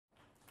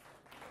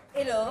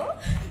Hello,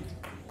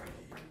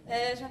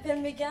 je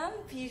m'appelle Megan,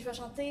 puis je vais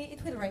chanter It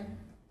Will Rain.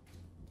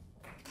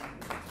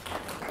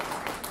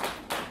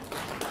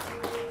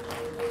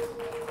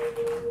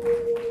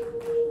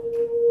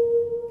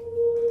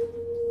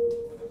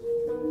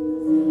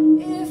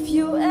 If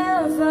you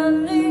ever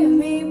leave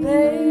me,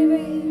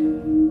 baby,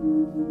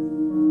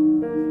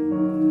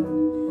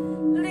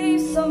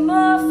 leave some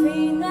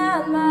morphine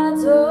at my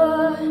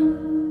door,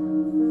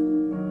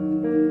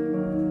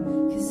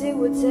 'cause it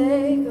would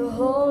take a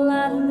whole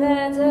lot of medication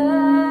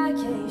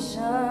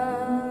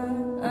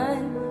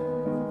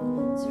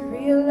to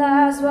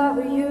realize what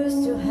we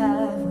used to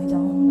have. We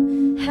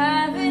don't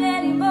have it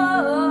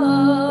anymore.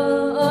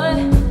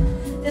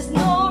 There's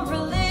no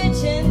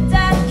religion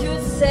that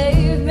could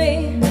save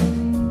me,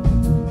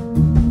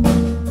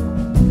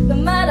 no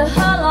matter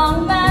how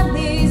long my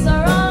knees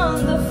are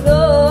on the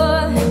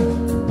floor.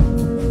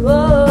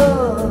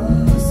 Whoa.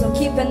 So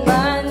keep in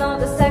mind all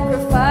the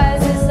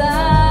sacrifices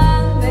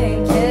I'm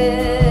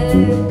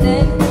making to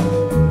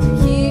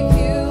keep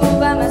you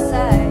by my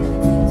side,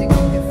 to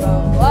keep you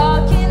from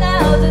walking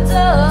out the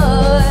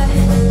door.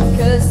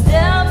 'Cause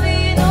there'll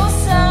be no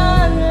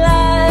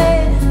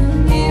sunlight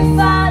if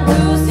I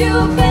lose you,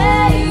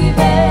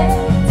 baby.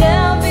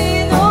 There'll be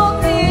no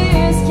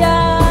clear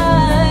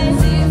skies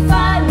if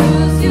I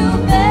lose you,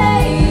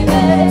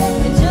 baby.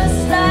 And just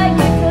like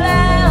the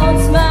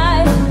clouds, my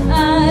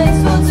eyes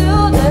will do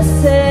the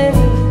same.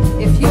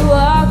 If you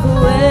walk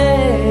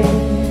away,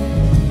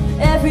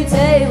 every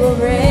day will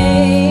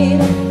rain,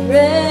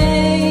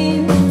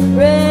 rain,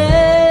 rain.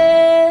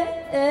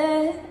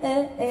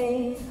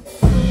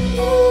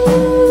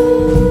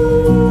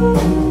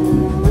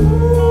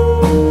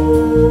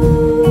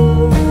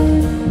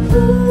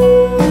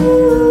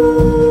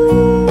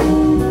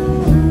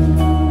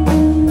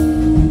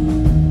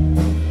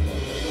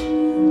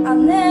 I'll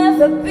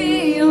never be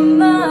your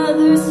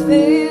mother's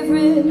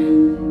favorite.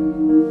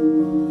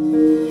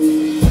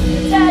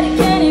 Your daddy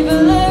can't even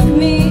look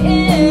me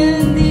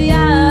in the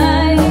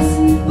eyes.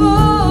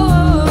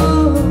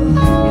 Ooh,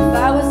 if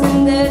I was in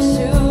their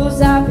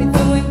shoes, I'd be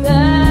doing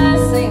the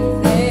same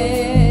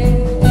thing.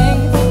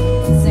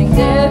 Saying,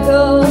 there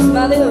goes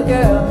my little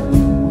girl,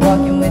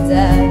 walking with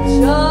that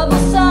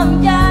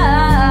troublesome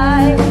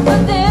guy. But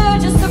they're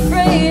just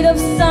afraid of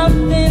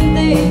something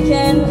they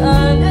can't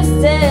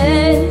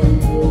understand.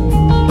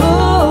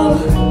 Ooh,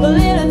 but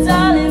little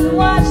darling,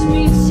 watch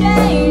me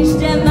change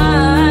their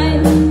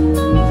mind.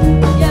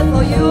 Yeah,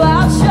 for you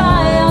I'll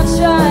try, I'll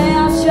try,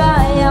 I'll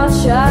try, I'll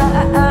try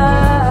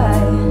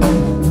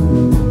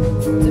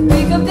to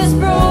pick up this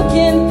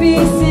broken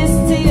pieces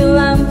till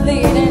I'm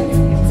bleeding.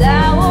 If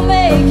that will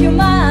make you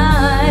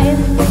mine,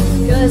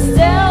 'cause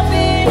there'll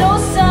be no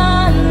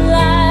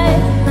sunlight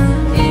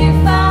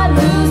if I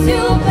lose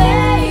you,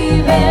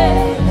 baby.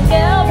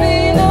 There'll be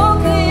no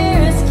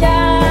clear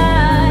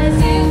skies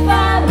if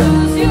I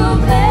lose you,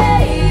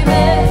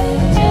 baby.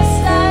 Just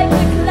like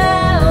the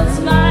clouds,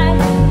 my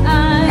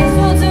eyes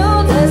will do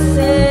the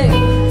same.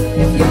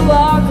 If you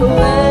walk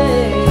away,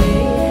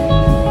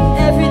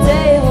 every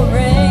day will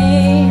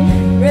rain,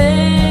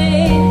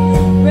 rain,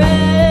 rain.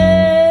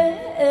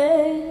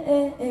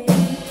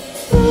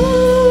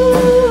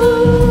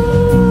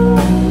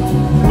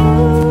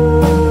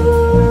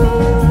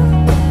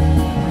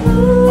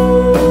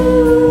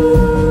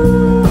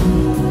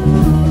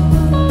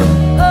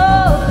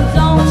 Oh,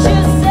 don't you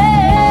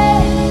say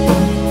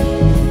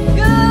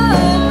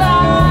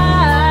goodbye.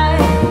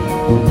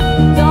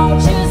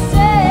 Don't you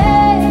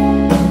say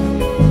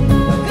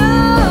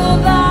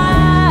goodbye.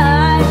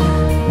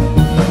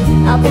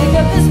 I'll pick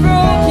up this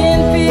broken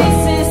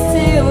pieces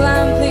till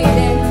I'm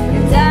bleeding.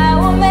 If that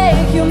will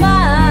make you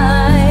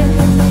mine,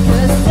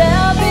 'cause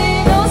there'll be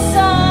no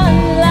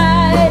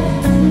sunlight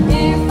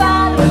if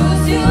I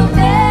lose you,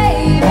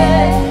 baby.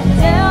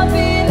 There'll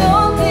be no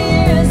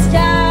clear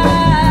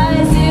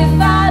skies if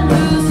I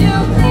lose you,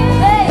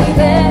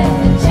 baby.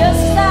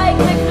 Just like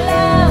the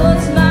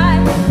clouds, my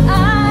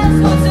eyes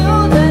will do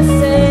the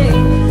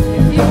same.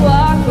 If you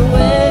walk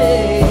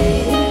away,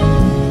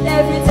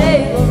 every day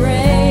will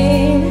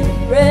rain,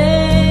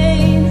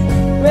 rain,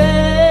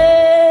 rain.